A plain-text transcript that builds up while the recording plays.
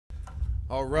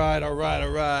All right, all right, all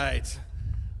right.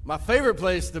 My favorite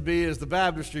place to be is the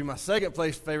baptistry. My favorite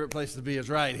place to be is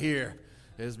right here,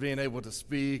 is being able to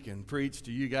speak and preach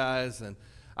to you guys. And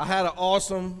I had an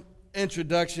awesome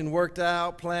introduction worked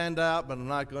out, planned out, but I'm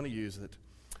not going to use it.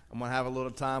 I'm going to have a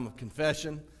little time of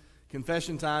confession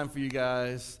time for you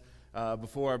guys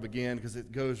before I begin, because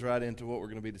it goes right into what we're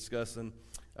going to be discussing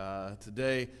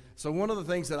today. So one of the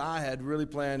things that I had really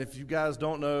planned, if you guys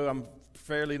don't know, I'm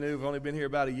fairly new. I've only been here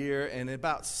about a year, and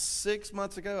about 6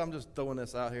 months ago, I'm just throwing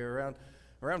this out here,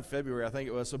 around February, I think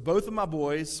it was. So both of my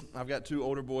boys, I've got two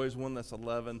older boys, one that's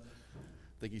 11, I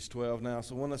think he's 12 now,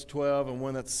 so one that's 12 and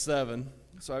one that's 7.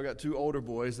 So I've got two older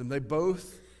boys, and they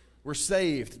both were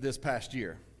saved this past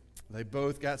year. They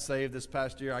both got saved this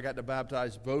past year. I got to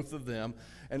baptize both of them.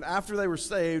 And after they were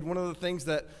saved, one of the things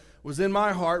that was in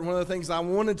my heart, one of the things I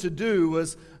wanted to do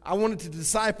was I wanted to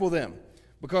disciple them.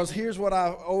 Because here's what I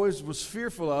always was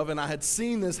fearful of, and I had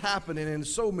seen this happening in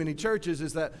so many churches,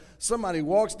 is that somebody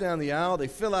walks down the aisle, they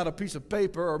fill out a piece of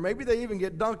paper, or maybe they even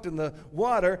get dunked in the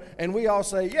water, and we all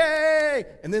say, yay,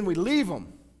 and then we leave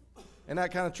them. Isn't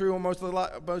that kind of true on most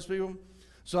people?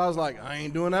 So I was like, I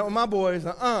ain't doing that with my boys.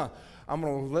 I'm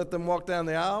going to let them walk down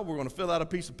the aisle. We're going to fill out a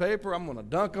piece of paper. I'm going to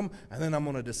dunk them, and then I'm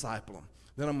going to disciple them.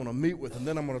 Then I'm going to meet with them.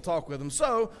 Then I'm going to talk with them.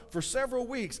 So for several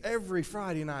weeks, every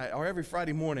Friday night or every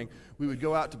Friday morning, we would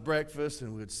go out to breakfast,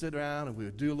 and we would sit around, and we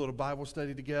would do a little Bible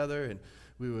study together, and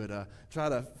we would try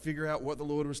to figure out what the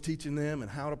Lord was teaching them and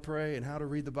how to pray and how to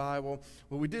read the Bible.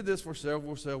 Well, we did this for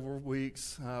several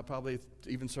weeks, probably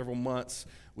even several months.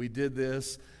 We did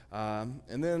this.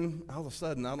 And then all of a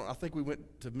sudden, I think we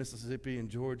went to Mississippi and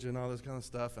Georgia and all this kind of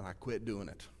stuff, and I quit doing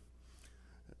it.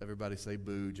 Everybody say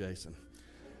boo, Jason.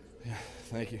 Yeah,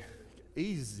 thank you.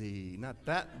 Easy. Not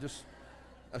that, just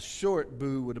a short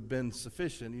boo would have been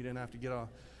sufficient. You didn't have to get off.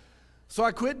 So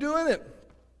I quit doing it.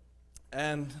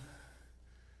 And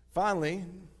finally,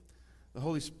 the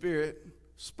Holy Spirit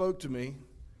spoke to me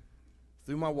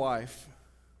through my wife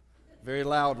very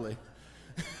loudly.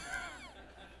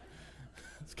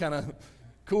 It's kind of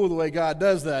cool the way God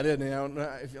does that, isn't it? I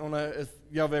don't know if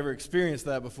y'all have ever experienced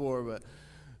that before,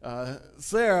 but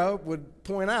Sarah would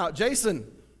point out,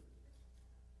 Jason,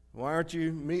 why aren't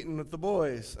you meeting with the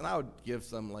boys? And I would give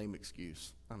some lame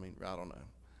excuse. I don't know.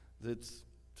 It's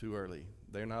too early.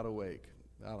 They're not awake.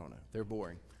 I don't know. They're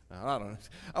boring. I don't know.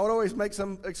 I would always make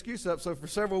some excuse up. So for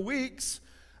several weeks,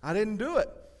 I didn't do it.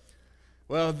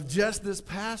 Well, just this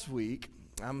past week,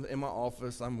 I'm in my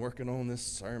office, I'm working on this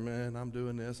sermon, I'm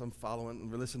doing this, I'm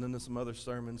following, listening to some other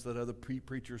sermons that other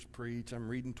preachers preach, I'm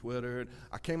reading Twitter, and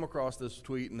I came across this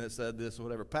tweet and it said this or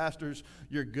whatever, pastors,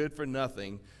 you're good for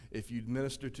nothing if you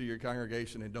minister to your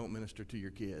congregation and don't minister to your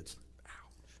kids.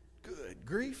 Ouch, good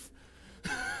grief.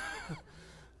 I'm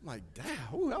like,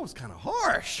 damn, that was kind of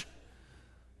harsh.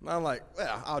 And I'm like,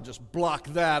 well, I'll just block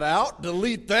that out,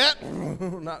 delete that,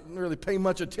 not really pay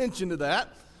much attention to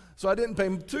that. So I didn't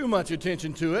pay too much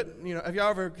attention to it. You know, have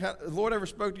y'all the Lord ever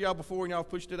spoke to y'all before and y'all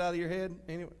pushed it out of your head?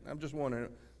 Anyway, I'm just wondering.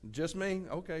 Just me?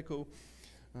 Okay, cool.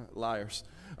 Liars.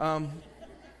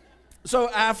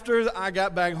 So after I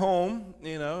got back home,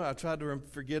 I tried to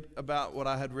forget about what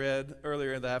I had read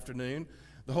earlier in the afternoon.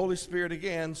 The Holy Spirit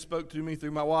again spoke to me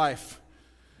through my wife.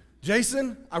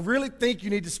 Jason, I really think you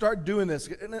need to start doing this,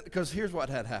 because here's what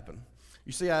had happened.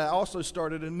 You see, I also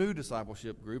started a new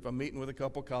discipleship group. I'm meeting with a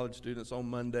couple college students on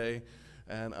Monday,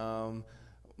 and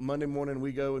Monday morning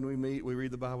we go and we meet, we read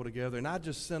the Bible together, and I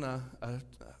just sent a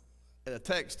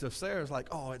text to Sarah. It's like,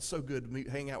 oh, it's so good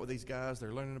to hang out with these guys.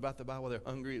 They're learning about the Bible. They're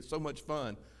hungry. It's so much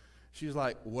fun. She's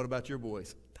like, what about your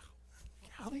boys?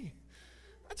 Golly,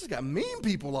 I just got mean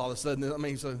people all of a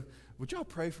sudden. So would y'all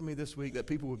pray for me this week that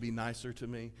people would be nicer to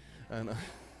me? And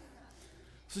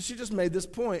so she just made this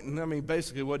point, and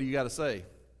basically, what do you got to say?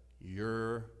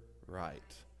 You're right.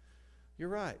 You're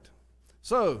right.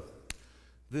 So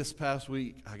this past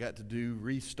week, I got to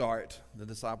restart the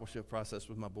discipleship process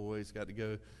with my boys. Got to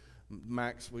go,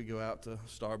 Max, we go out to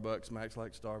Starbucks. Max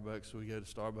likes Starbucks, so we go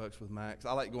to Starbucks with Max.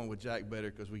 I like going with Jack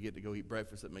better because we get to go eat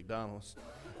breakfast at McDonald's.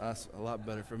 That's a lot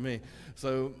better for me.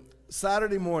 So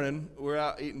Saturday morning, we're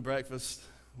out eating breakfast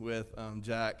with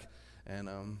Jack,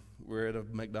 and we're at a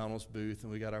McDonald's booth,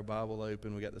 and we got our Bible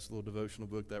open. We got this little devotional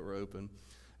book that we're open.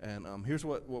 And here's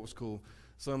what was cool.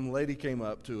 Some lady came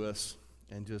up to us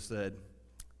and just said,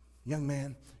 young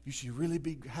man, you should really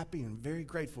be happy and very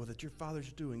grateful that your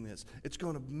father's doing this. It's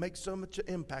going to make so much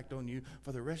impact on you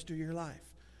for the rest of your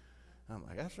life. I'm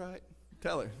like, that's right.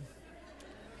 Tell her.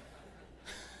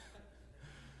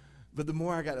 But the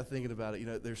more I got to thinking about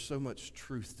it, there's so much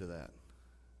truth to that.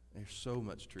 There's so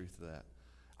much truth to that.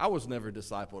 I was never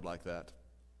discipled like that.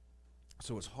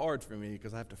 So it's hard for me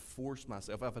because I have to force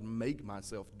myself, I have to make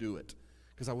myself do it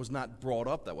because I was not brought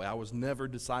up that way. I was never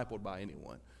discipled by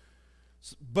anyone.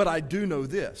 But I do know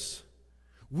this.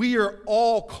 We are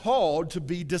all called to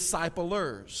be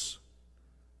disciplers.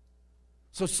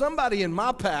 So somebody in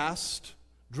my past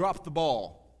dropped the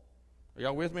ball. Are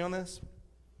y'all with me on this?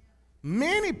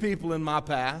 Many people in my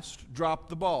past dropped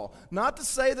the ball. Not to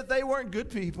say that they weren't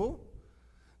good people.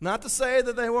 Not to say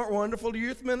that they weren't wonderful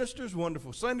youth ministers,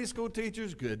 wonderful Sunday school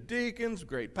teachers, good deacons,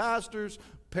 great pastors,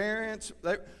 parents.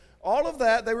 All of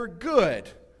that, they were good.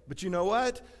 But you know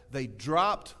what? They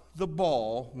dropped the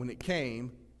ball when it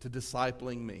came to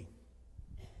discipling me.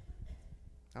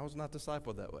 I was not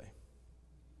discipled that way.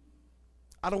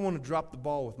 I don't want to drop the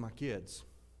ball with my kids.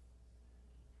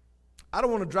 I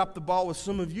don't want to drop the ball with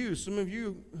some of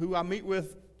you who I meet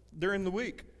with during the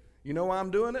week. You know why I'm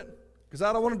doing it? Because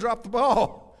I don't want to drop the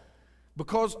ball.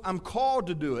 Because I'm called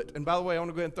to do it. And by the way, I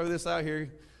want to go ahead and throw this out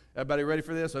here. Everybody ready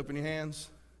for this? Open your hands,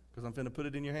 because I'm finna put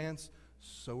it in your hands.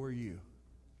 So are you.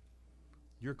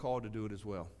 You're called to do it as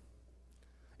well.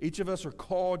 Each of us are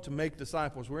called to make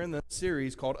disciples. We're in the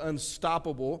series called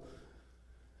Unstoppable.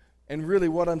 And really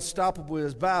what Unstoppable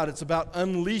is about, it's about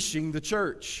unleashing the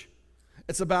church.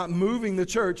 It's about moving the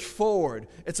church forward.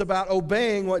 It's about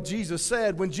obeying what Jesus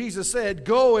said. When Jesus said,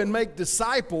 go and make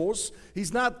disciples,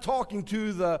 he's not talking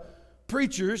to the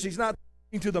preachers. He's not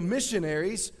talking to the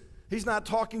missionaries. He's not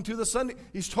talking to the Sunday.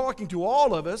 He's talking to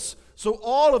all of us. So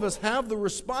all of us have the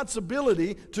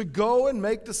responsibility to go and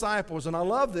make disciples. And I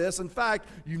love this. In fact,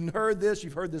 you've heard this.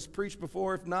 You've heard this preached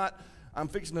before. If not, I'm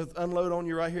fixing to unload on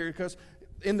you right here, because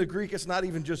in the Greek, it's not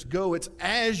even just go. It's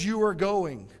as you are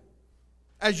going.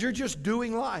 As you're just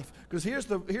doing life. Because here's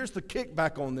the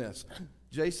kickback on this.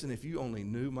 Jason, if you only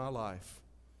knew my life.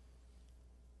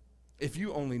 If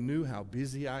you only knew how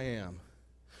busy I am.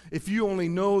 If you only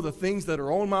know the things that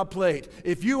are on my plate.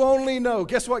 If you only know.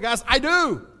 Guess what, guys? I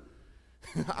do.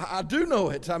 I do know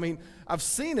it. I mean, I've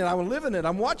seen it. I'm living it.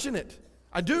 I'm watching it.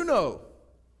 I do know.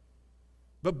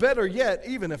 But better yet,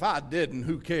 even if I didn't,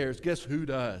 who cares? Guess who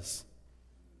does?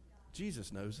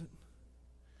 Jesus knows it.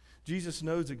 Jesus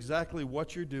knows exactly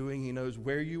what you're doing. He knows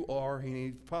where you are.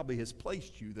 He probably has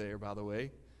placed you there, by the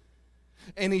way.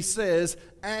 And he says,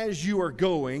 as you are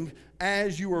going,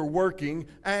 as you are working,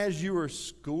 as you are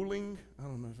schooling, I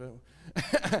don't know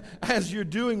if that, as you're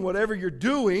doing whatever you're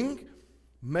doing,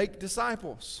 make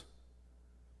disciples.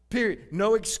 Period.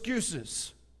 No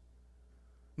excuses.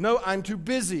 No, I'm too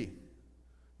busy.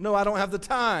 No, I don't have the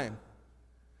time.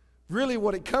 Really,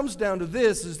 what it comes down to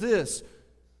this is this.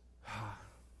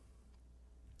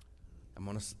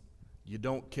 You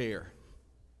don't care.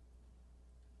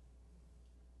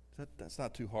 That's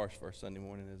not too harsh for a Sunday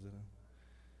morning, is it?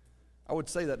 I would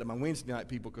say that to my Wednesday night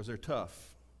people because they're tough.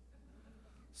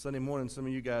 Sunday morning, some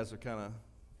of you guys are kind of,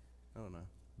 I don't know,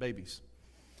 babies.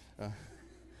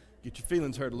 Get your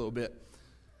feelings hurt a little bit.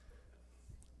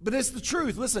 But it's the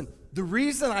truth. Listen, the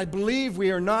reason I believe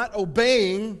we are not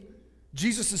obeying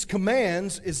Jesus'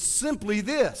 commands is simply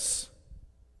this.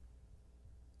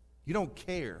 You don't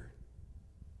care.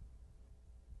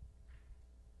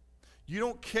 You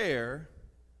don't care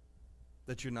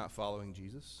that you're not following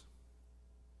Jesus.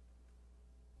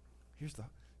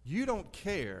 You don't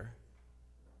care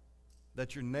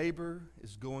that your neighbor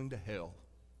is going to hell.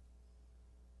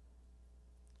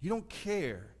 You don't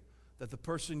care that the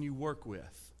person you work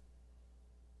with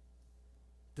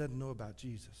doesn't know about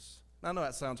Jesus. Now, I know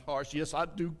that sounds harsh. Yes, I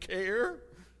do care.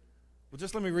 Well,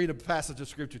 just let me read a passage of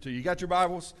Scripture to you. You got your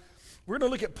Bibles? We're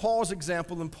going to look at Paul's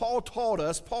example, and Paul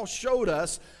showed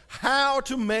us how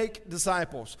to make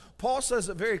disciples. Paul says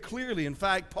it very clearly. In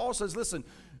fact, Paul says, listen,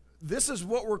 this is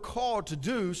what we're called to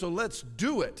do, so let's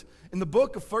do it. In the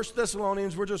book of 1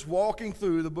 Thessalonians, we're just walking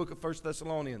through the book of 1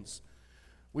 Thessalonians.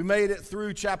 We made it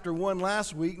through chapter 1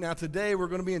 last week. Now today we're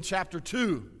going to be in chapter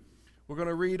 2. We're going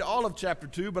to read all of chapter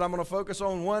 2, but I'm going to focus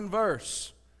on one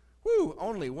verse. Whew,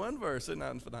 only one verse. Isn't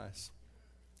that nice?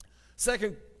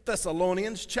 2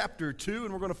 Thessalonians chapter 2,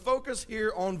 and we're going to focus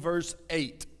here on verse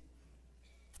 8.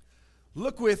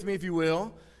 Look with me, if you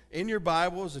will, in your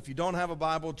Bibles. If you don't have a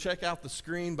Bible, check out the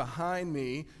screen behind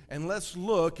me, and let's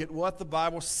look at what the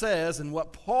Bible says and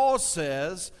what Paul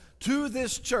says to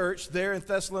this church there in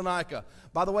Thessalonica.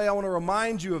 By the way, I want to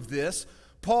remind you of this.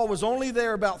 Paul was only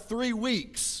there about 3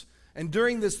 weeks, And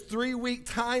during this 3-week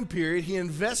time period, he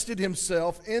invested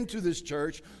himself into this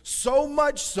church, so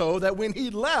much so that when he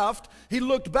left, he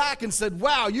looked back and said,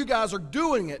 wow, you guys are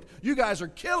doing it. You guys are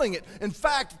killing it. In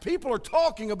fact, people are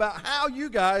talking about how you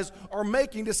guys are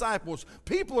making disciples.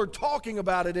 People are talking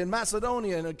about it in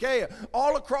Macedonia and Achaia.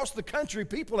 All across the country,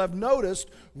 people have noticed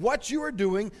what you are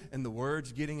doing, and the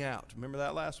word's getting out. Remember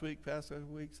that last week, past couple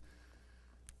weeks?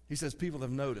 He says people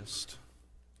have noticed.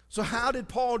 So how did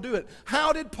Paul do it?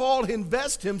 How did Paul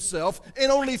invest himself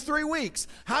in only 3 weeks?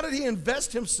 How did he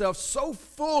invest himself so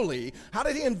fully? How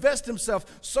did he invest himself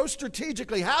so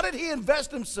strategically? How did he invest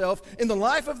himself in the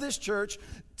life of this church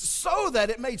so that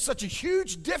it made such a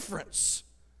huge difference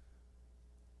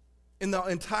in the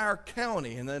entire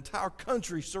county and the entire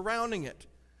country surrounding it?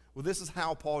 Well, this is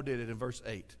how Paul did it in verse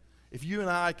 8. If you and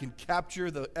I can capture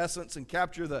the essence and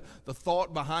capture the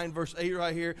thought behind verse 8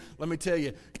 right here, let me tell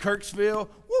you, Kirksville,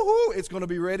 woohoo, it's going to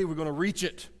be ready. We're going to reach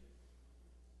it.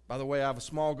 By the way, I have a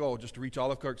small goal, just to reach all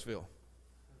of Kirksville.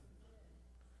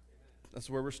 That's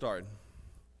where we're starting.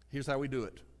 Here's how we do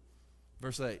it.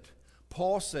 Verse 8.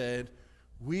 Paul said,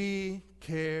 we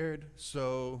cared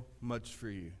so much for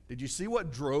you. Did you see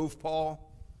what drove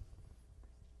Paul?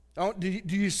 Do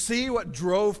you see what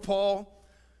drove Paul?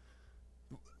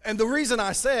 And the reason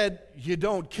I said you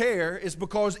don't care is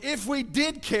because if we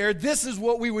did care, this is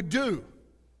what we would do.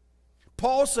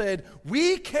 Paul said,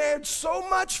 we cared so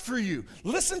much for you.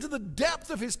 Listen to the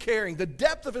depth of his caring, the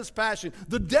depth of his passion,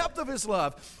 the depth of his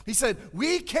love. He said,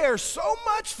 we care so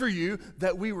much for you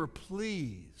that we were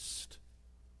pleased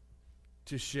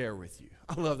to share with you.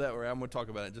 I love that word. I'm going to talk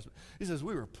about it. He says,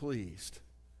 we were pleased.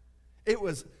 It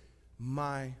was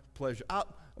my pleasure. Let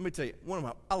me tell you,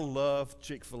 I love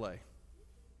Chick-fil-A.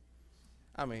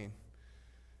 I mean,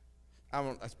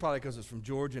 that's probably because it's from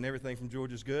Georgia and everything from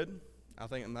Georgia is good. I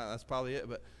think that's probably it.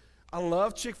 But I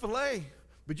love Chick-fil-A.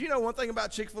 But you know one thing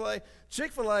about Chick-fil-A?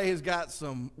 Chick-fil-A has got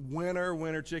some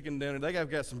winter chicken dinner. They have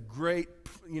got some great,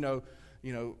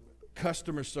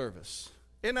 customer service.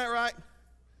 Isn't that right?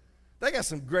 They got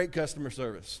some great customer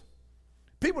service.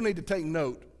 People need to take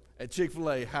note at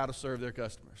Chick-fil-A how to serve their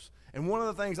customers. And one of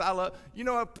the things I love,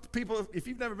 people, if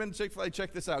you've never been to Chick-fil-A,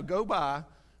 check this out. Go by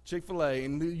Chick-fil-A,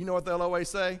 and you know what they'll always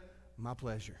say? My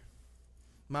pleasure.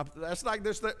 That's like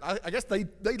this. I guess they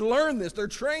learn this. They're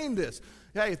trained this.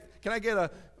 Hey, can I get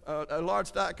a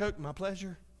large Diet Coke? My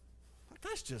pleasure.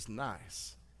 That's just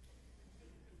nice.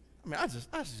 I mean,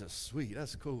 that's just sweet.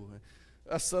 That's cool.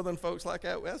 Us Southern folks like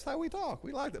that. That's how we talk.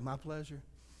 We like that. My pleasure.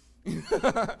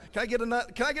 Can I get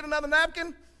another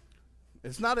napkin?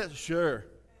 It's not a sure.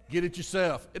 Get it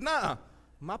yourself. Nah,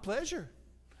 my pleasure.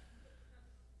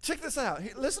 Check this out.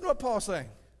 Listen to what Paul's saying.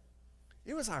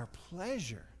 It was our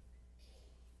pleasure.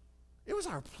 It was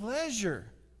our pleasure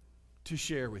to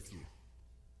share with you.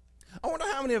 I wonder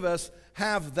how many of us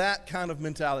have that kind of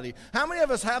mentality. How many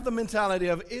of us have the mentality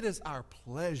of it is our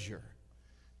pleasure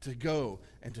to go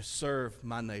and to serve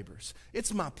my neighbors.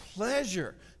 It's my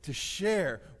pleasure to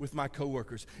share with my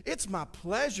coworkers. It's my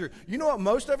pleasure. You know what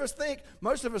most of us think?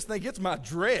 Most of us think it's my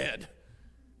dread.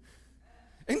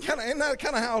 Isn't that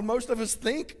kind of how most of us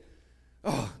think?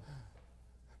 Oh,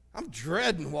 I'm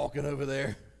dreading walking over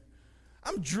there.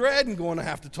 I'm dreading going to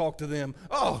have to talk to them.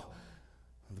 Oh,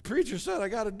 the preacher said I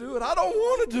got to do it. I don't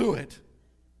want to do it.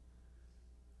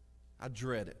 I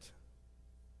dread it.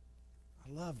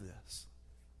 I love this.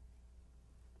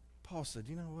 Paul said,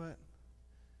 you know what?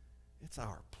 It's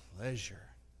our pleasure.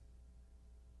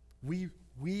 We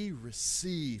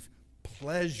receive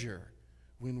pleasure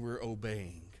when we're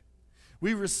obeying.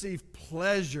 We receive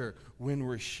pleasure when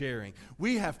we're sharing.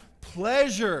 We have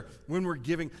pleasure when we're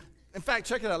giving. In fact,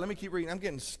 check it out. Let me keep reading. I'm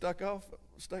getting stuck. I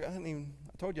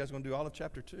told you I was going to do all of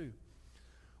chapter 2.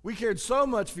 We cared so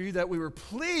much for you that we were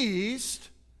pleased,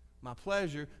 my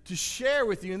pleasure, to share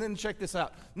with you. And then check this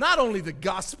out. Not only the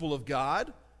gospel of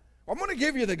God. I'm going to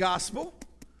give you the gospel.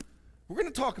 We're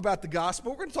going to talk about the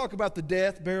gospel. We're going to talk about the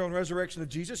death, burial, and resurrection of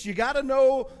Jesus. You got to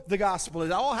know the gospel.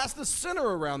 It all has to center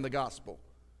around the gospel.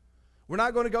 We're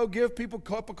not going to go give people a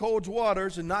cup of cold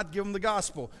waters and not give them the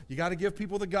gospel. You got to give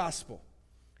people the gospel.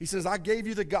 He says, I gave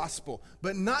you the gospel,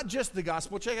 but not just the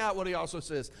gospel. Check out what he also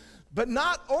says. But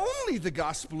not only the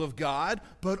gospel of God,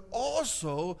 but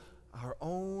also our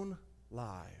own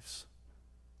lives.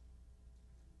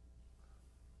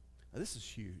 Now, this is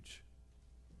huge.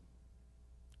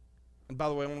 And by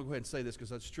the way, I want to go ahead and say this because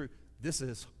that's true. This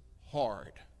is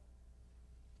hard.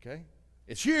 Okay?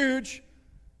 It's huge,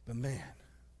 but man,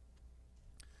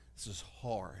 this is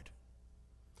hard.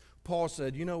 Paul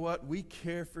said, you know what? We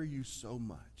care for you so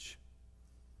much.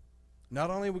 Not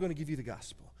only are we going to give you the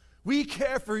gospel, we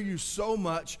care for you so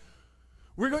much,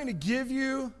 We're going to give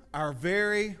you our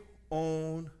very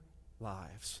own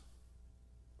lives.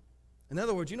 In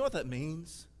other words, you know what that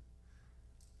means?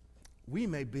 We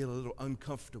may be a little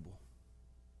uncomfortable.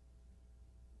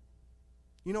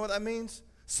 You know what that means?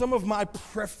 Some of my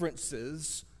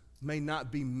preferences may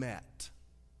not be met.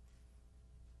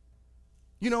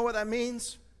 You know what that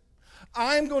means?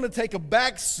 I'm going to take a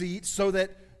back seat so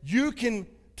that you can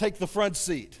take the front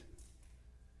seat.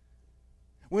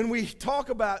 When we talk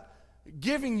about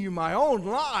giving you my own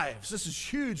lives, this is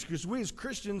huge because we as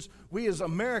Christians, we as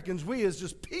Americans, we as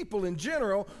just people in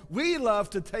general, we love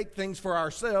to take things for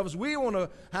ourselves. We want to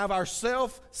have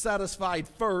ourselves satisfied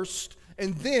first,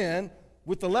 and then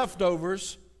with the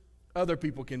leftovers, other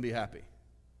people can be happy.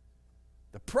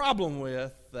 The problem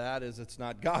with that is it's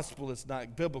not gospel, it's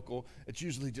not biblical, it's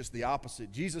usually just the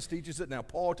opposite. Jesus teaches it, now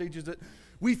Paul teaches it.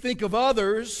 We think of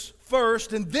others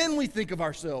first, and then we think of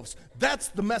ourselves. That's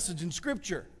the message in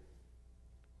Scripture.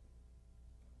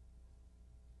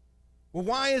 Well,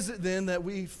 why is it then that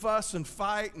we fuss and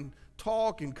fight and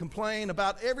talk and complain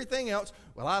about everything else?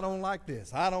 Well, I don't like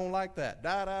this, I don't like that,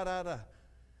 da-da-da-da.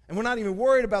 And we're not even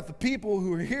worried about the people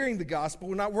who are hearing the gospel.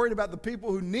 We're not worried about the people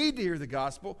who need to hear the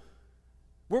gospel.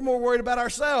 We're more worried about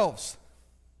ourselves.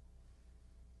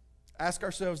 Ask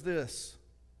ourselves this: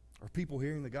 are people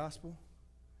hearing the gospel?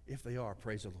 If they are,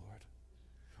 praise the Lord.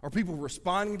 Are people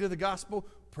responding to the gospel?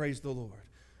 Praise the Lord.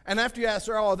 And after you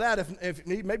answer all of that, if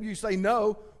maybe you say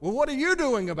no, well, what are you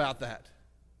doing about that?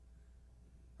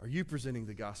 Are you presenting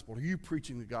the gospel? Are you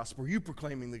preaching the gospel? Are you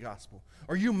proclaiming the gospel?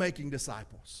 Are you making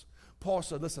disciples? Paul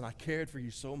said, listen, I cared for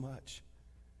you so much.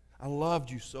 I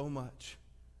loved you so much.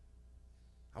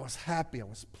 I was happy, I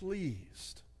was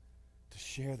pleased to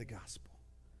share the gospel.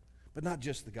 But not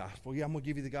just the gospel. Yeah, I'm going to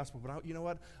give you the gospel, but you know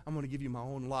what? I'm going to give you my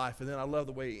own life. And then I love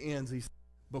the way he ends. He says,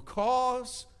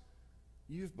 because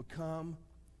you've become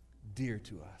dear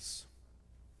to us.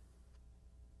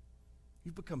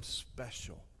 You've become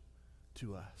special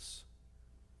to us.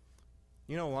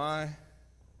 You know why?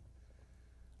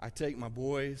 I take my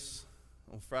boys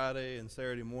on Friday and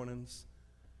Saturday mornings,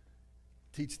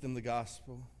 teach them the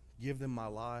gospel, give them my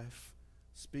life,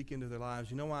 speak into their lives.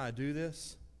 You know why I do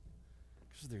this?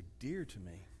 Because they're dear to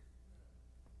me.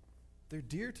 They're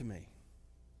dear to me.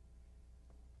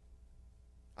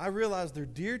 I realize they're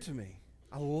dear to me.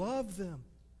 I love them.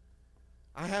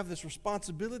 I have this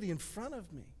responsibility in front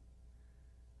of me.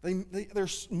 They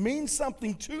mean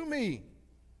something to me.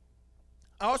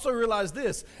 I also realize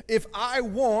this: if I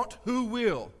want, who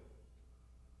will?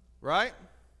 Right?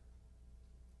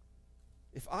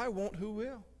 If I want, who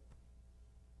will?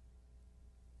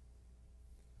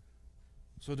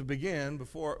 So to begin,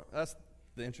 that's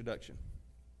the introduction.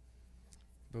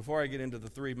 Before I get into the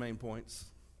three main points,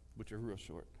 which are real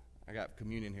short, I got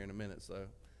communion here in a minute, so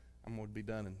I'm going to be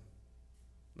done and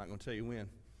I'm not going to tell you when.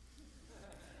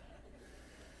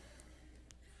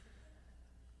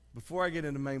 Before I get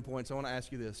into main points, I want to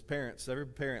ask you this. Parents, every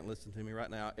parent listen to me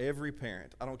right now. Every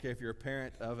parent, I don't care if you're a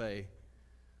parent of a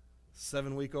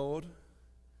 7-week-old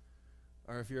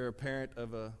or if you're a parent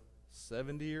of a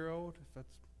 70-year-old, if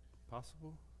that's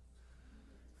possible.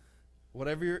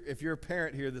 If you're a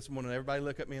parent here this morning, everybody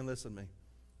look at me and listen to me.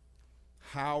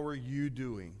 How are you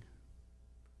doing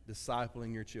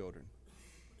discipling your children?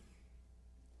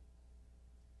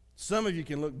 Some of you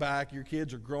can look back, your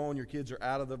kids are grown, your kids are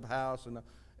out of the house, and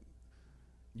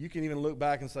you can even look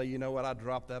back and say, you know what, I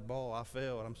dropped that ball, I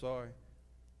failed, I'm sorry.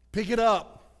 Pick it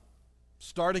up.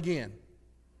 Start again.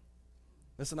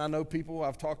 Listen, I know people,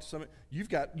 I've talked to some,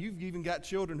 you've even got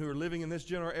children who are living in this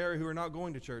general area who are not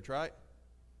going to church, right?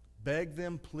 Beg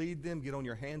them, plead them, get on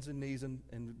your hands and knees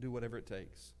and do whatever it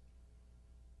takes.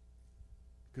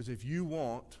 Because if you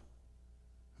want,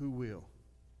 who will?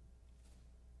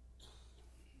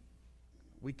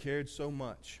 We cared so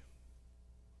much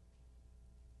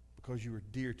because you were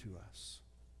dear to us.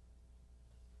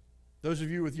 Those of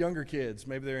you with younger kids,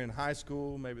 maybe they're in high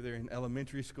school, maybe they're in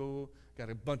elementary school, got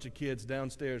a bunch of kids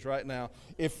downstairs right now.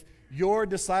 If your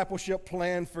discipleship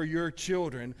plan for your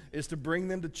children is to bring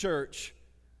them to church,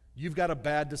 you've got a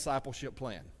bad discipleship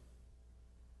plan.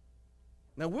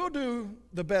 Now, we'll do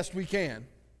the best we can,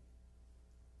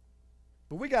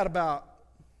 but we got about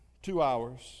 2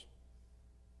 hours.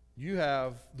 You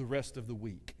have the rest of the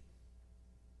week.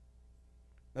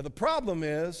 Now, the problem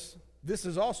is, this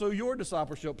is also your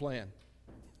discipleship plan.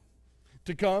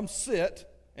 To come, sit,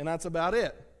 and that's about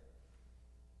it.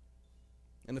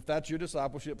 And if that's your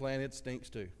discipleship plan, it stinks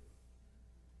too.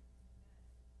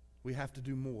 We have to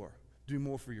do more. Do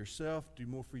more for yourself, do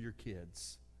more for your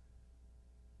kids.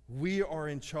 We are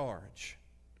in charge.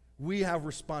 We have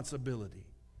responsibility.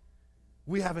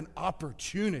 We have an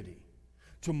opportunity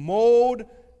to mold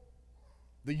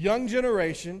the young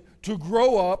generation to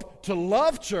grow up, to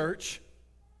love church,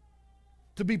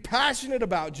 to be passionate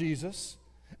about Jesus,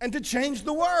 and to change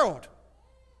the world.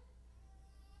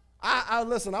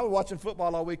 Listen, I was watching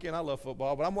football all weekend. I love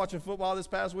football, but I'm watching football this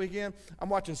past weekend. I'm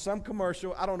watching some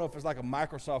commercial. I don't know if it's like a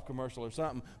Microsoft commercial or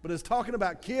something, but it's talking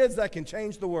about kids that can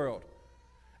change the world.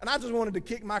 And I just wanted to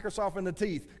kick Microsoft in the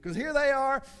teeth, because here they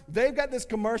are. They've got this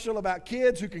commercial about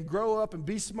kids who can grow up and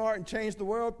be smart and change the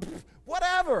world. Pfft,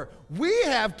 whatever. We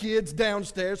have kids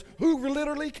downstairs who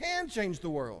literally can change the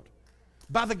world.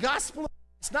 By the gospel,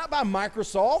 it's not by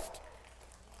Microsoft.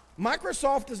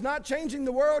 Microsoft is not changing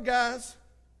the world, guys.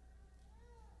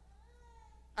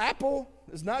 Apple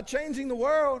is not changing the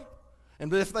world.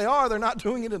 And if they are, they're not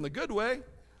doing it in the good way.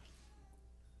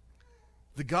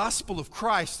 The gospel of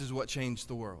Christ is what changed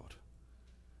the world.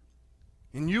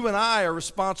 And you and I are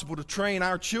responsible to train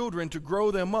our children, to grow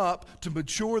them up, to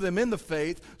mature them in the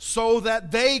faith so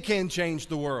that they can change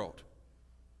the world.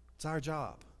 It's our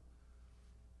job.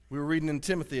 We were reading in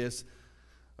Timothy. I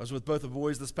was with both the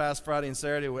boys this past Friday and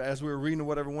Saturday as we were reading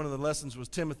whatever one of the lessons was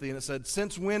Timothy, and it said,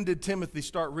 since when did Timothy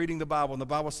start reading the Bible? And the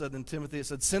Bible said in Timothy, it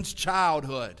said, since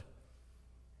childhood.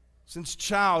 Since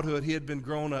childhood he had been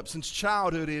grown up. Since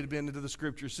childhood he had been into the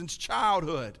Scriptures. Since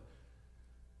childhood.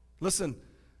 Listen,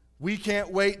 we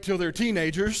can't wait till they're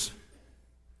teenagers.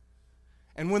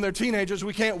 And when they're teenagers,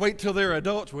 we can't wait till they're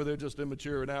adults, where they're just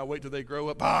immature now. Wait till they grow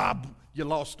up. Bob, you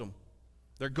lost them.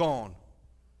 They're gone.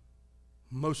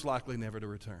 Most likely never to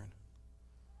return.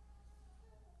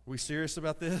 Are we serious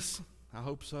about this? I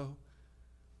hope so.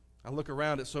 I look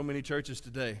around at so many churches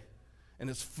today, and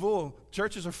it's full.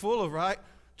 Churches are full of, right?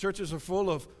 Churches are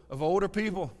full of older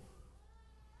people.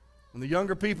 And the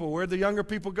younger people, where'd the younger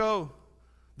people go?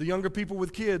 The younger people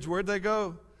with kids, where'd they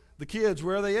go? The kids,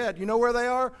 where are they at? You know where they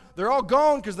are? They're all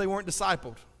gone because they weren't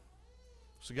discipled.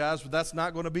 So guys, that's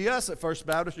not going to be us at First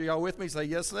Baptist. Are y'all with me? Say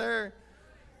yes, sir.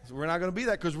 So we're not going to be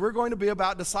that, because we're going to be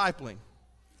about discipling.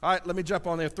 All right, let me jump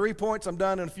on there. 3 points. I'm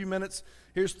done in a few minutes.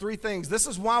 Here's 3 things. This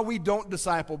is why we don't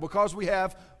disciple, because we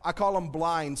have, I call them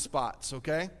blind spots,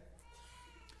 okay?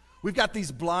 We've got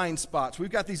these blind spots. We've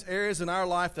got these areas in our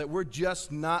life that we're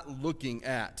just not looking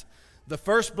at. The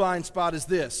first blind spot is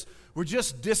this. We're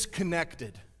just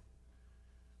disconnected.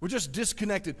 We're just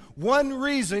disconnected. One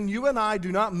reason you and I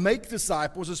do not make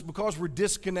disciples is because we're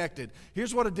disconnected.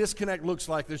 Here's what a disconnect looks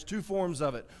like. There's 2 forms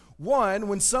of it. One,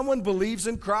 when someone believes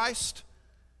in Christ,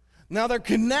 now they're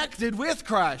connected with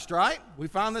Christ, right? We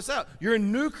found this out. You're a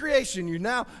new creation. You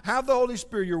now have the Holy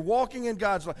Spirit. You're walking in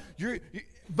God's life.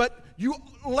 But you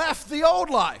left the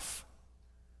old life.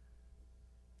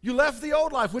 You left the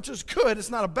old life, which is good.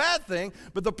 It's not a bad thing.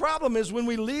 But the problem is when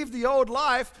we leave the old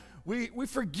life, we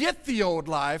forget the old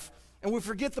life, and we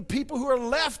forget the people who are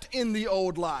left in the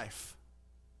old life.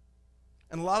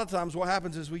 And a lot of times what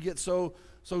happens is we get so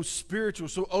spiritual,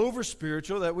 so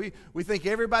over-spiritual, that we think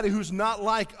everybody who's not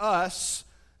like us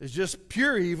is just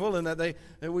pure evil, and that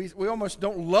we almost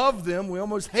don't love them, we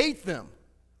almost hate them.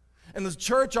 And the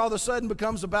church all of a sudden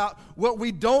becomes about what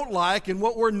we don't like and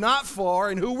what we're not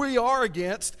for and who we are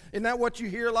against. Isn't that what you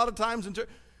hear a lot of times in church?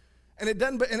 And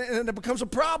it becomes a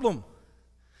problem.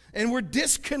 And we're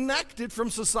disconnected from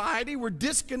society. We're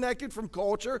disconnected from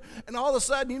culture. And all of a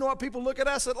sudden, you know what people look at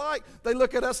us like? They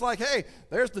look at us like, hey,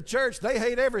 there's the church. They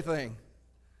hate everything.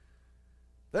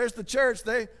 There's the church.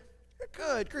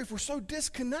 Good grief, we're so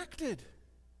disconnected.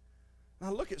 And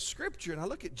I look at Scripture and I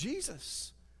look at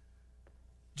Jesus.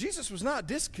 Jesus was not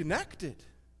disconnected.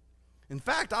 In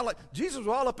fact, Jesus was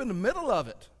all up in the middle of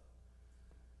it.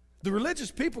 The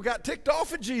religious people got ticked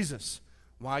off at Jesus.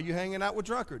 Why are you hanging out with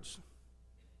drunkards?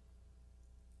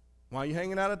 Why are you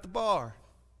hanging out at the bar?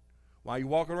 Why are you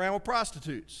walking around with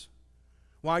prostitutes?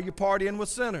 Why are you partying with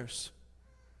sinners?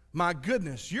 My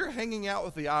goodness, you're hanging out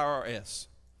with the IRS.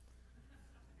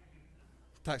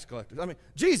 Tax collectors. I mean,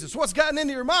 Jesus, what's gotten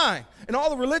into your mind? And all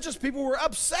the religious people were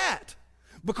upset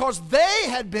because they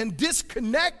had been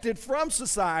disconnected from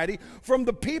society, from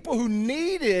the people who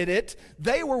needed it.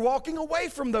 They were walking away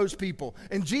from those people.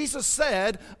 And Jesus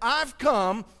said, I've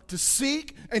come to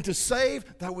seek and to save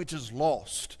that which is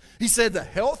lost. He said the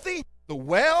healthy, the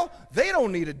well, they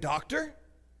don't need a doctor.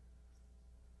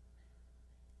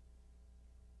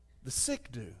 The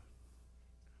sick do.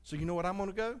 So you know what I'm going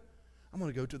to go? I'm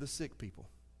going to go to the sick people.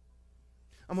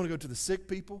 I'm going to go to the sick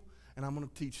people, and I'm going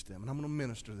to teach them, and I'm going to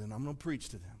minister to them, I'm going to preach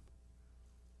to them.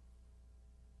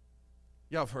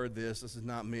 Y'all have heard this. This is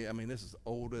not me. I mean, this is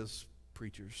old as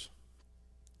preachers,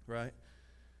 right?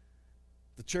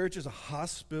 The church is a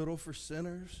hospital for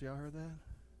sinners. Y'all heard that?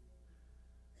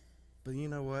 But you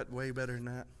know what? Way better than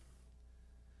that.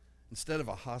 instead of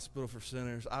a hospital for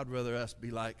sinners, I'd rather us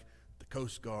be like the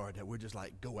Coast Guard, that we're just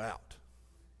like, go out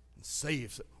and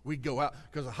save. We go out.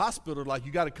 Because a hospital, like,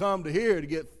 you got to come to here to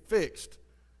get fixed.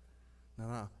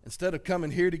 No. Instead of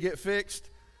coming here to get fixed,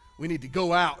 we need to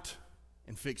go out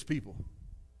and fix people.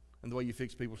 And the way you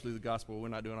fix people is through the gospel. We're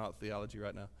not doing all the theology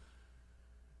right now.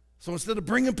 So instead of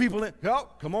bringing people in, oh,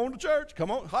 come on to church, come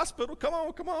on, hospital, come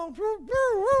on, woo,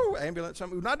 woo, woo, ambulance,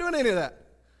 we're not doing any of that.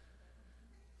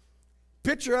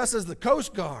 Picture us as the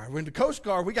Coast Guard. We're in the Coast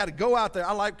Guard, we got to go out there.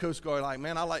 I like Coast Guard. Like,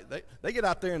 man, they get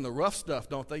out there in the rough stuff,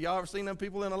 don't they? Y'all ever seen them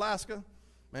people in Alaska?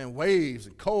 Man, waves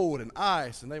and cold and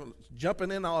ice, and they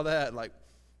jumping in all that like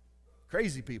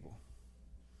crazy people.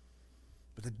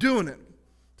 But they're doing it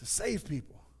to save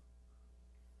people.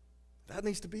 That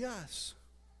needs to be us.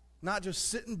 Not just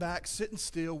sitting back, sitting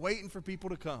still, waiting for people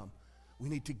to come. We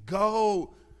need to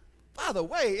go. By the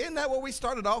way, isn't that what we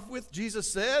started off with?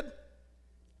 Jesus said,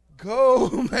 go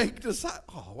make disciples.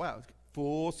 Oh, wow.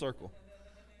 Full circle.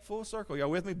 Full circle.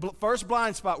 Y'all with me? First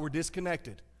blind spot, we're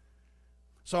disconnected.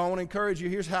 So I want to encourage you.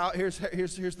 Here's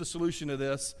the solution to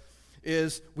this,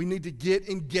 is we need to get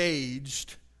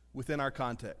engaged within our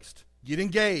context. Get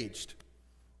engaged.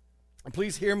 And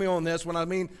please hear me on this. When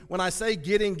I say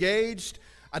get engaged,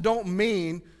 I don't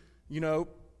mean, to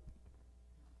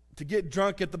get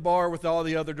drunk at the bar with all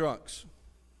the other drunks.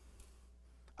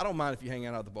 I don't mind if you hang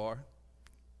out at the bar.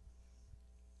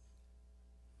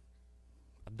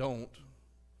 I don't.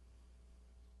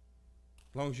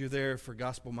 As long as you're there for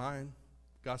gospel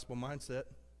mindset.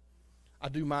 I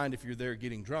do mind if you're there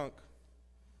getting drunk,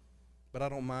 but I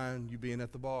don't mind you being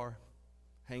at the bar,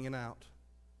 hanging out,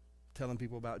 telling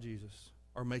people about Jesus,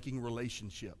 or making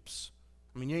relationships.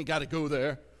 I mean, you ain't got to go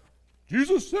there.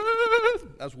 Jesus said.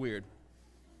 That's weird.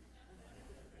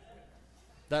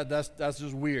 That's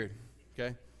just weird,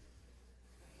 okay?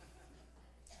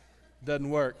 Doesn't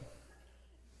work.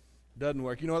 Doesn't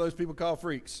work. You know what those people call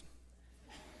freaks?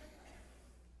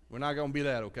 We're not going to be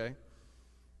that, okay?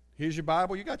 Here's your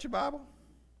Bible. You got your Bible?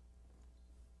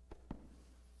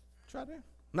 It's right there.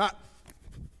 Not.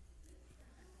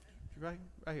 Right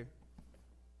here.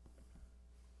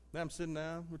 Now I'm sitting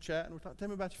down, we're chatting, we're talking. Tell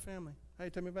me about your family. Hey,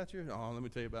 tell me about your. Oh, let me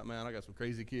tell you about, man, I got some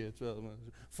crazy kids.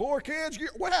 4 kids?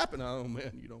 What happened? Oh,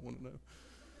 man, you don't want to know.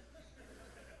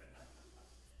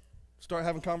 Start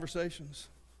having conversations.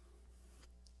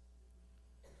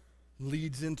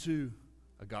 Leads into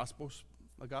a gospel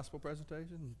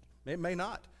presentation. It may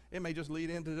not. It may just lead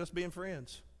into just being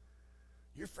friends.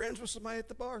 You're friends with somebody at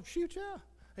the bar. Shoot, yeah.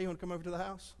 Hey, you want to come over to the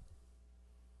house?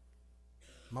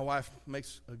 My wife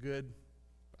makes a good,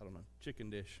 chicken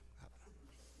dish.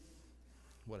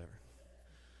 Whatever.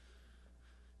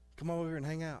 Come over here and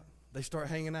hang out. They start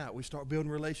hanging out. We start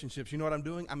building relationships. You know what I'm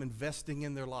doing? I'm investing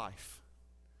in their life.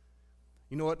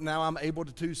 You know what now I'm able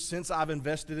to do? Since I've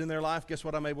invested in their life, guess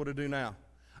what I'm able to do now?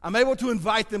 I'm able to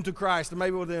invite them to Christ. I'm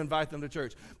able to invite them to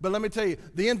church. But let me tell you,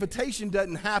 the invitation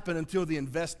doesn't happen until the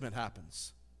investment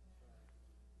happens.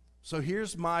 So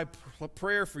here's my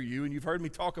prayer for you, and you've heard me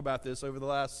talk about this over the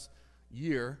last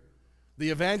year. The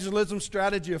evangelism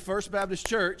strategy of First Baptist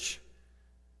Church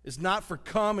is not for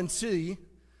come and see.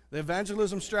 The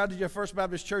evangelism strategy of First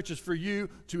Baptist Church is for you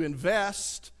to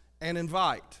invest and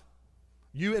invite.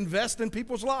 You invest in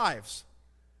people's lives.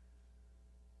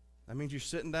 That means you're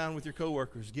sitting down with your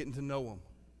coworkers, getting to know them,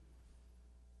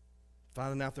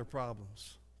 finding out their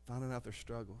problems, finding out their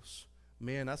struggles.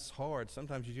 Man, that's hard.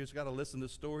 Sometimes you just got to listen to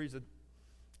stories that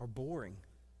are boring.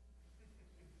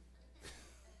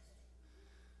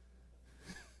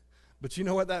 But you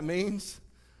know what that means?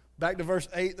 Back to verse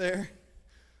 8 there.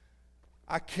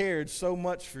 I cared so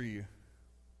much for you.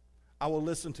 I will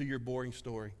listen to your boring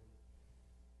story.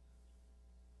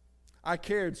 I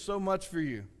cared so much for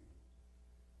you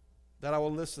that I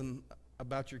will listen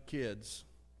about your kids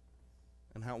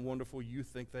and how wonderful you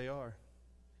think they are.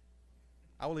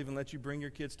 I will even let you bring your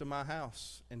kids to my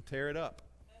house and tear it up.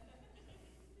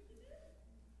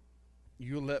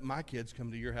 You'll let my kids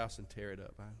come to your house and tear it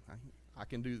up. I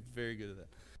can do very good at that.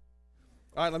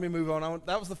 All right, let me move on.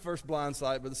 That was the first blind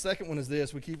side, but the second one is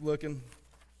this. We keep looking.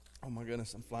 Oh, my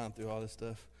goodness, I'm flying through all this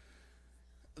stuff.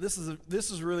 This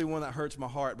is really one that hurts my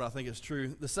heart, but I think it's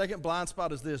true. The second blind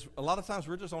spot is this. A lot of times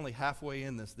we're just only halfway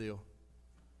in this deal.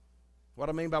 What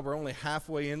I mean by we're only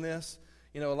halfway in this,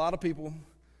 a lot of people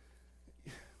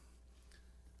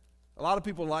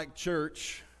like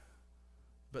church,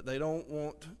 but they don't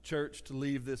want church to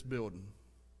leave this building.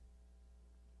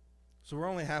 So we're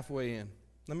only halfway in.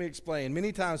 Let me explain.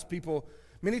 Many times people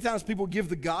give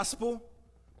the gospel,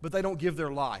 but they don't give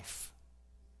their life.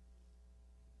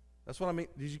 That's what I mean.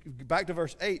 Back to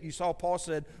verse 8, you saw Paul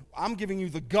said, I'm giving you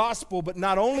the gospel, but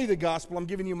not only the gospel, I'm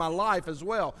giving you my life as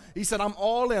well. He said, I'm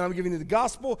all in. I'm giving you the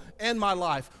gospel and my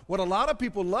life. What a lot of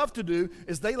people love to do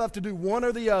is they love to do one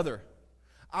or the other.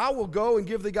 I will go and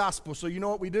give the gospel. So you know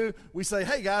what we do? We say,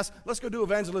 hey guys, let's go do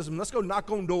evangelism. Let's go knock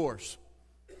on doors.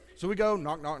 So we go,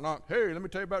 knock, knock, knock. Hey, let me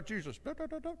tell you about Jesus.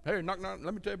 Hey, knock, knock,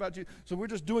 let me tell you about Jesus. So we're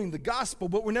just doing the gospel,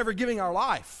 but we're never giving our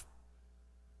life.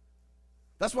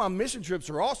 That's why mission trips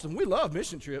are awesome. We love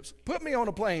mission trips. Put me on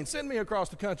a plane. Send me across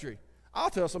the country. I'll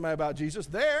tell somebody about Jesus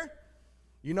there.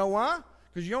 You know why?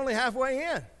 Because you're only halfway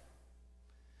in.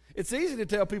 It's easy to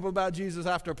tell people about Jesus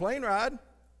after a plane ride.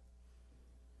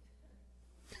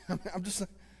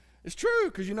 It's true,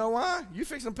 because you know why? You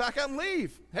fix them, pack up and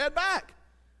leave. Head back.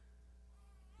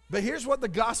 But here's what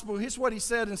he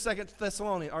said in 2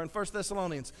 Thessalonians, or in 1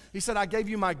 Thessalonians. He said, I gave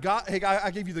you I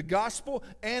gave you the gospel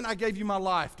and I gave you my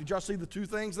life. Did y'all see the two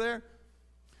things there?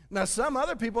 Now, some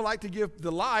other people like to give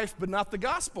the life, but not the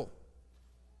gospel.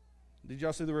 Did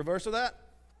y'all see the reverse of that?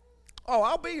 Oh,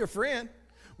 I'll be your friend.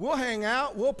 We'll hang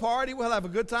out, we'll party, we'll have a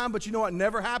good time, but you know what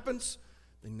never happens?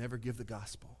 They never give the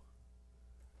gospel.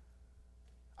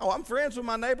 Oh, I'm friends with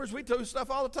my neighbors. We do stuff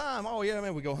all the time. Oh, yeah,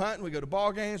 man, we go hunting. We go to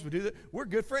ball games. We do that. We're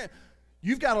good friends.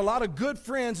 You've got a lot of good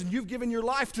friends, and you've given your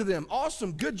life to them.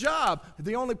 Awesome. Good job.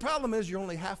 The only problem is you're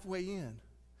only halfway in.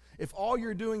 If all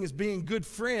you're doing is being good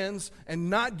friends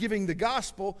and not giving the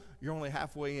gospel, you're only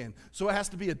halfway in. So it has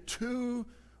to be a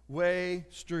two-way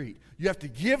street. You have to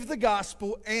give the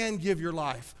gospel and give your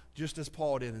life, just as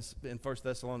Paul did in 1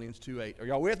 Thessalonians 2:8. Are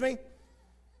y'all with me?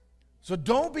 So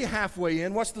don't be halfway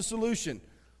in. What's the solution?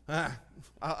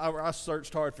 I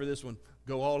searched hard for this one.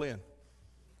 Go all in.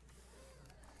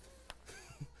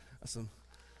 That's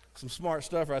some smart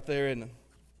stuff right there, isn't it?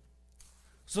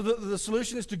 So the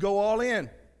solution is to go all in.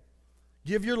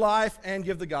 Give your life and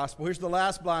give the gospel. Here's the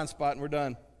last blind spot, and we're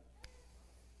done.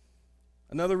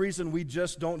 Another reason we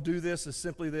just don't do this is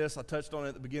simply this. I touched on it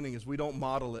at the beginning, is we don't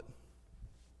model it.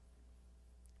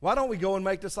 Why don't we go and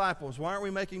make disciples? Why aren't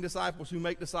we making disciples who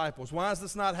make disciples? Why is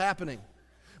this not happening?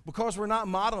 Because we're not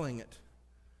modeling it.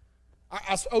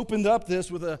 I opened up this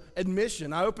with an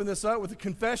admission. I opened this up with a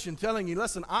confession telling you,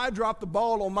 listen, I dropped the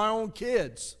ball on my own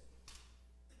kids.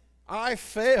 I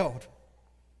failed.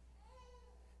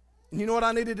 And you know what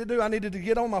I needed to do? I needed to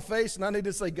get on my face and I needed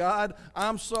to say, God,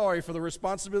 I'm sorry for the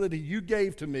responsibility you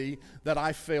gave to me that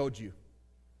I failed you.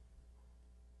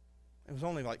 It was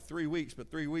only like 3 weeks, but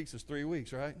 3 weeks is 3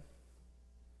 weeks, right?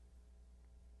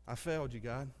 I failed you,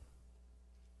 God.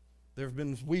 There have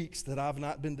been weeks that I've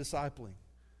not been discipling.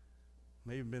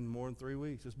 Maybe been more than 3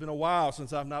 weeks. It's been a while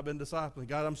since I've not been discipling.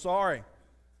 God, I'm sorry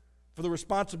for the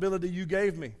responsibility you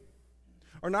gave me.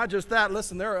 Or not just that,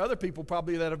 listen, there are other people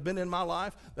probably that have been in my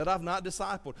life that I've not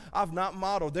discipled. I've not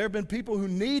modeled. There have been people who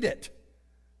need it.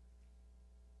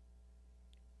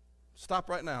 Stop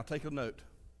right now. Take a note.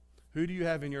 Who do you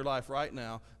have in your life right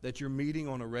now that you're meeting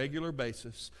on a regular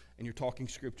basis and you're talking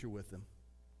Scripture with them?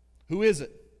 Who is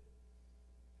it?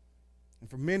 And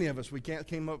for many of us, we can't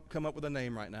come up with a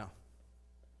name right now.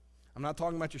 I'm not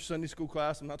talking about your Sunday school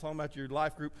class. I'm not talking about your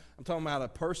life group. I'm talking about a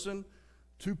person,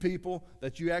 two people,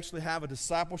 that you actually have a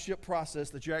discipleship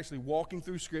process, that you're actually walking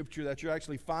through Scripture, that you're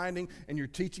actually finding and you're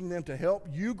teaching them to help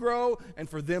you grow and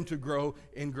for them to grow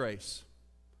in grace.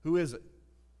 Who is it?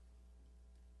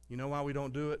 You know why we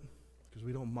don't do it? Because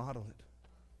we don't model it.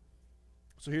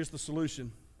 So here's the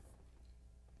solution.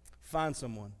 Find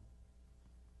someone.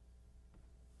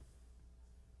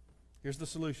 Here's the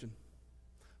solution.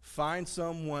 Find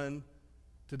someone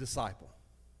to disciple.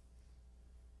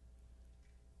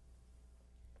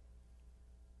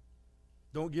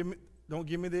 Don't give me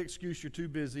the excuse you're too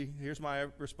busy. Here's my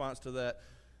response to that.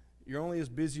 You're only as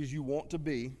busy as you want to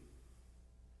be,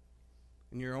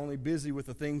 and you're only busy with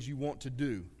the things you want to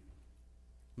do.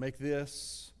 Make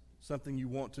this something you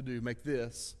want to do. Make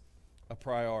this a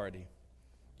priority.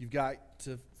 You've got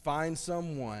to find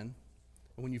someone,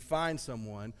 and when you find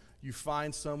someone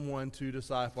to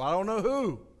disciple. I don't know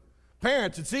who.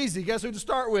 Parents, it's easy. Guess who to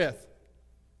start with?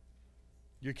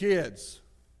 Your kids.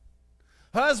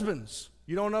 Husbands,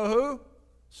 you don't know who?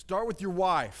 Start with your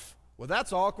wife. Well,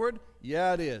 that's awkward.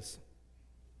 Yeah, it is.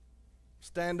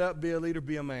 Stand up, be a leader,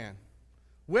 be a man.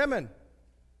 Women,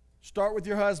 start with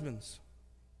your husbands.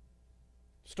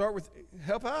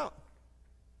 Help out.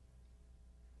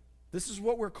 This is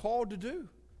what we're called to do.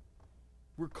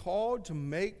 We're called to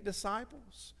make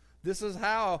disciples. This is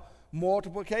how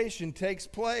multiplication takes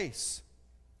place.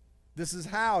 This is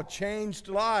how changed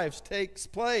lives takes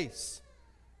place.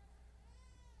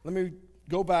 Let me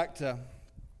go back to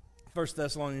 1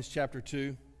 Thessalonians chapter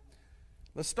 2.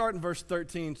 Let's start in verse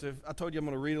 13. So I told you I'm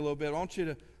going to read a little bit. I want you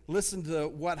to listen to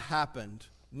what happened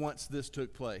once this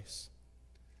took place.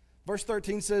 Verse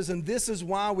 13 says, "And this is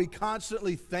why we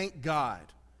constantly thank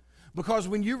God. Because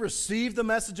when you received the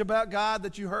message about God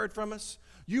that you heard from us,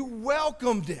 you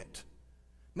welcomed it.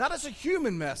 Not as a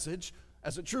human message,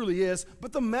 as it truly is,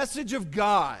 but the message of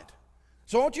God."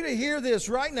 So I want you to hear this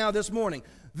right now this morning.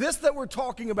 This that we're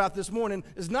talking about this morning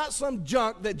is not some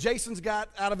junk that Jason's got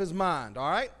out of his mind, all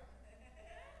right?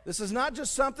 This is not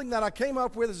just something that I came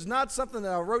up with. This is not something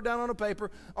that I wrote down on a paper.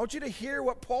 I want you to hear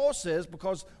what Paul says,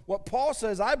 because what Paul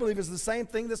says, I believe, is the same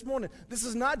thing this morning. This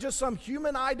is not just some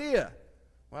human idea.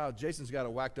 Wow, Jason's got a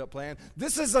whacked up plan.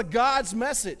 This is a God's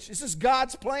message. This is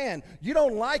God's plan. You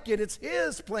don't like it. It's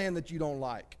His plan that you don't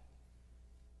like.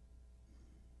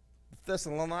 The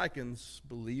Thessalonians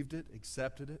believed it,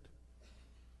 accepted it.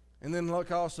 And then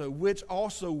look also, which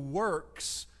also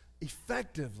works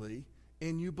effectively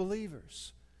in you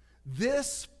believers.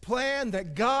 This plan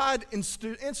that God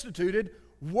instituted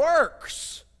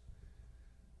works.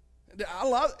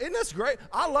 Isn't this great?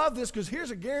 I love this because here's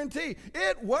a guarantee.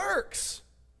 It works.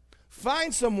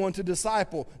 Find someone to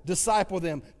disciple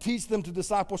them, teach them to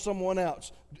disciple someone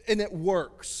else, and it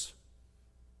works.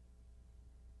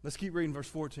 Let's keep reading verse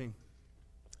 14.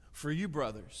 "For you,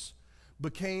 brothers,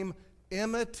 became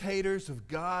imitators of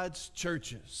God's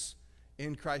churches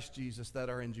in Christ Jesus that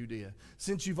are in Judea,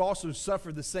 since you've also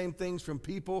suffered the same things from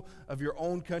people of your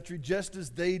own country, just as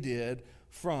they did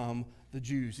from the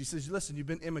Jews." He says, listen, you've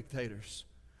been imitators.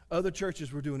 Other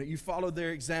churches were doing it. You followed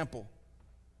their example.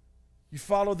 You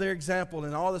followed their example,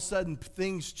 and all of a sudden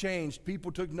things changed.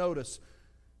 People took notice.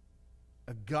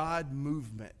 A God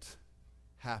movement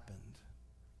happened.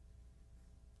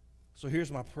 So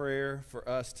here's my prayer for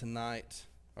us tonight,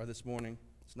 or this morning.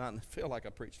 It's not, I feel like I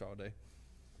preached all day.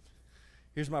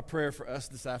 Here's my prayer for us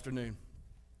this afternoon.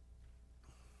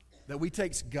 That we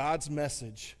take God's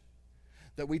message,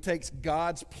 that we take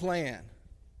God's plan,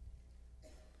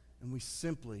 and we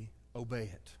simply obey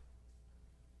it.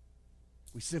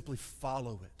 We simply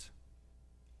follow it.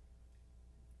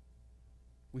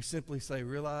 We simply say,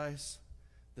 realize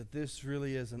that this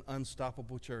really is an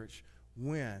unstoppable church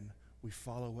when we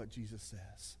follow what Jesus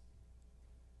says.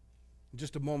 In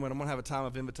just a moment, I'm going to have a time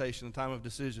of invitation, a time of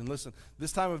decision. Listen,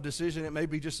 this time of decision, it may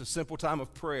be just a simple time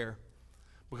of prayer.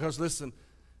 Because listen,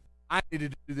 I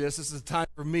needed to do this. This is a time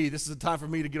for me. This is a time for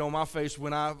me to get on my face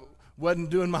when I wasn't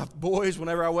doing my boys,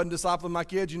 whenever I wasn't discipling my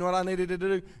kids. You know what I needed to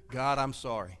do? God, I'm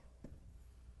sorry.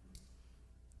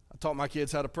 I taught my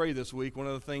kids how to pray this week. One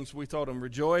of the things we taught them,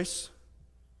 rejoice,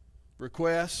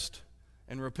 request,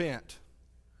 and repent.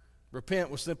 Repent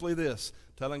was simply this,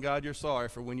 telling God you're sorry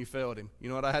for when you failed Him. You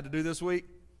know what I had to do this week?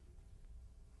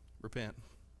 Repent.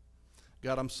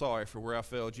 God, I'm sorry for where I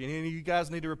failed you. Any of you guys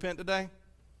need to repent today?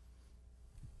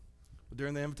 Well,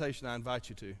 during the invitation, I invite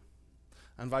you to.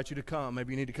 I invite you to come.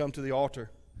 Maybe you need to come to the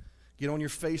altar. Get on your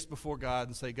face before God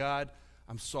and say, God,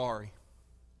 I'm sorry.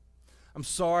 I'm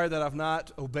sorry that I've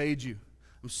not obeyed you.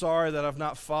 I'm sorry that I've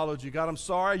not followed you. God, I'm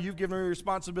sorry you've given me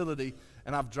responsibility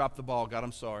and I've dropped the ball. God,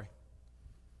 I'm sorry.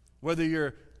 Whether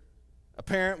you're a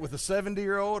parent with a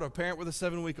 70-year-old or a parent with a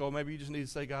 7-week-old, maybe you just need to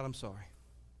say, God, I'm sorry.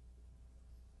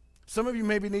 Some of you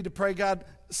maybe need to pray, God,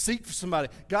 seek for somebody.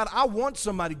 God, I want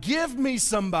somebody. Give me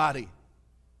somebody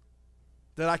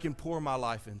that I can pour my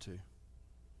life into.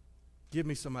 Give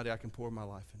me somebody I can pour my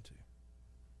life into.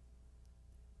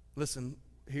 Listen,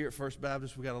 here at First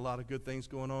Baptist, we got a lot of good things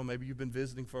going on. Maybe you've been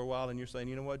visiting for a while and you're saying,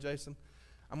 you know what, Jason?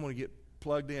 I'm going to get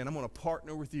plugged in. I'm going to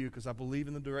partner with you because I believe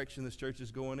in the direction this church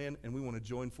is going in, and we want to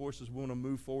join forces. We want to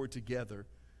move forward together.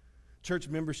 Church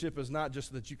membership is not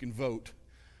just that you can vote.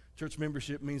 Church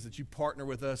membership means that you partner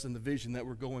with us in the vision that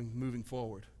we're moving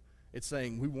forward. It's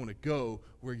saying we want to go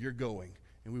where you're going,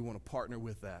 and we want to partner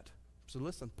with that. So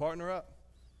listen, partner up.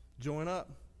 Join up.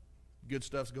 Good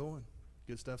stuff's going.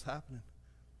 Good stuff's happening.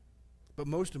 But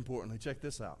most importantly, check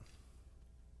this out.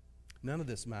 None of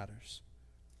this matters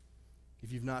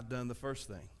if you've not done the first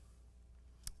thing,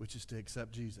 which is to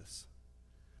accept Jesus.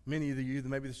 Many of you,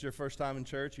 maybe this is your first time in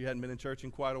church. You hadn't been in church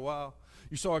in quite a while.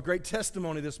 You saw a great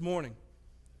testimony this morning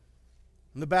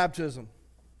in the baptism,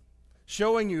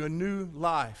 showing you a new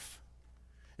life.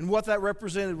 And what that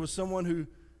represented was someone who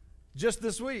just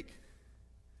this week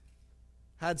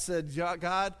had said,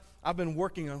 God, I've been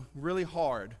working really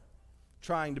hard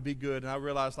trying to be good, and I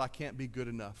realized I can't be good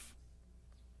enough.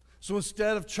 So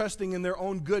instead of trusting in their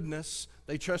own goodness,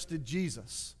 they trusted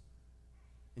Jesus.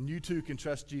 And you too can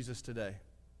trust Jesus today.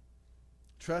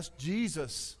 Trust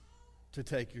Jesus to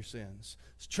take your sins.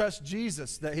 Trust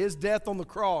Jesus that His death on the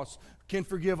cross can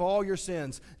forgive all your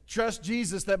sins. Trust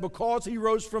Jesus that because He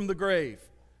rose from the grave,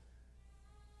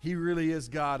 He really is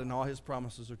God, and all his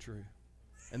promises are true.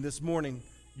 And this morning,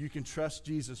 you can trust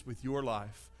Jesus with your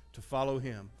life to follow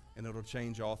him, and it'll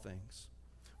change all things.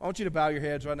 I want you to bow your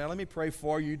heads right now. Let me pray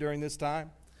for you during this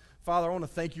time. Father, I want to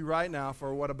thank you right now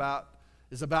for what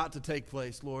is about to take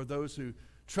place, Lord. Those who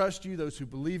trust you, those who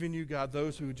believe in you, God,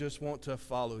 those who just want to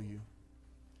follow you.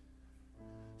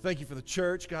 Thank you for the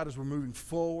church, God, as we're moving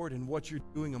forward and what you're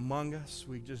doing among us.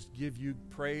 We just give you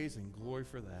praise and glory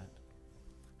for that.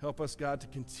 Help us, God, to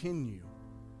continue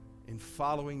in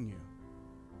following you.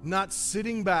 Not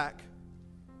sitting back,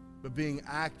 but being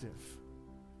active,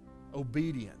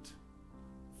 obedient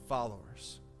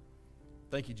followers.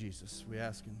 Thank you, Jesus. We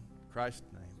ask in Christ's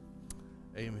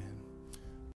name. Amen.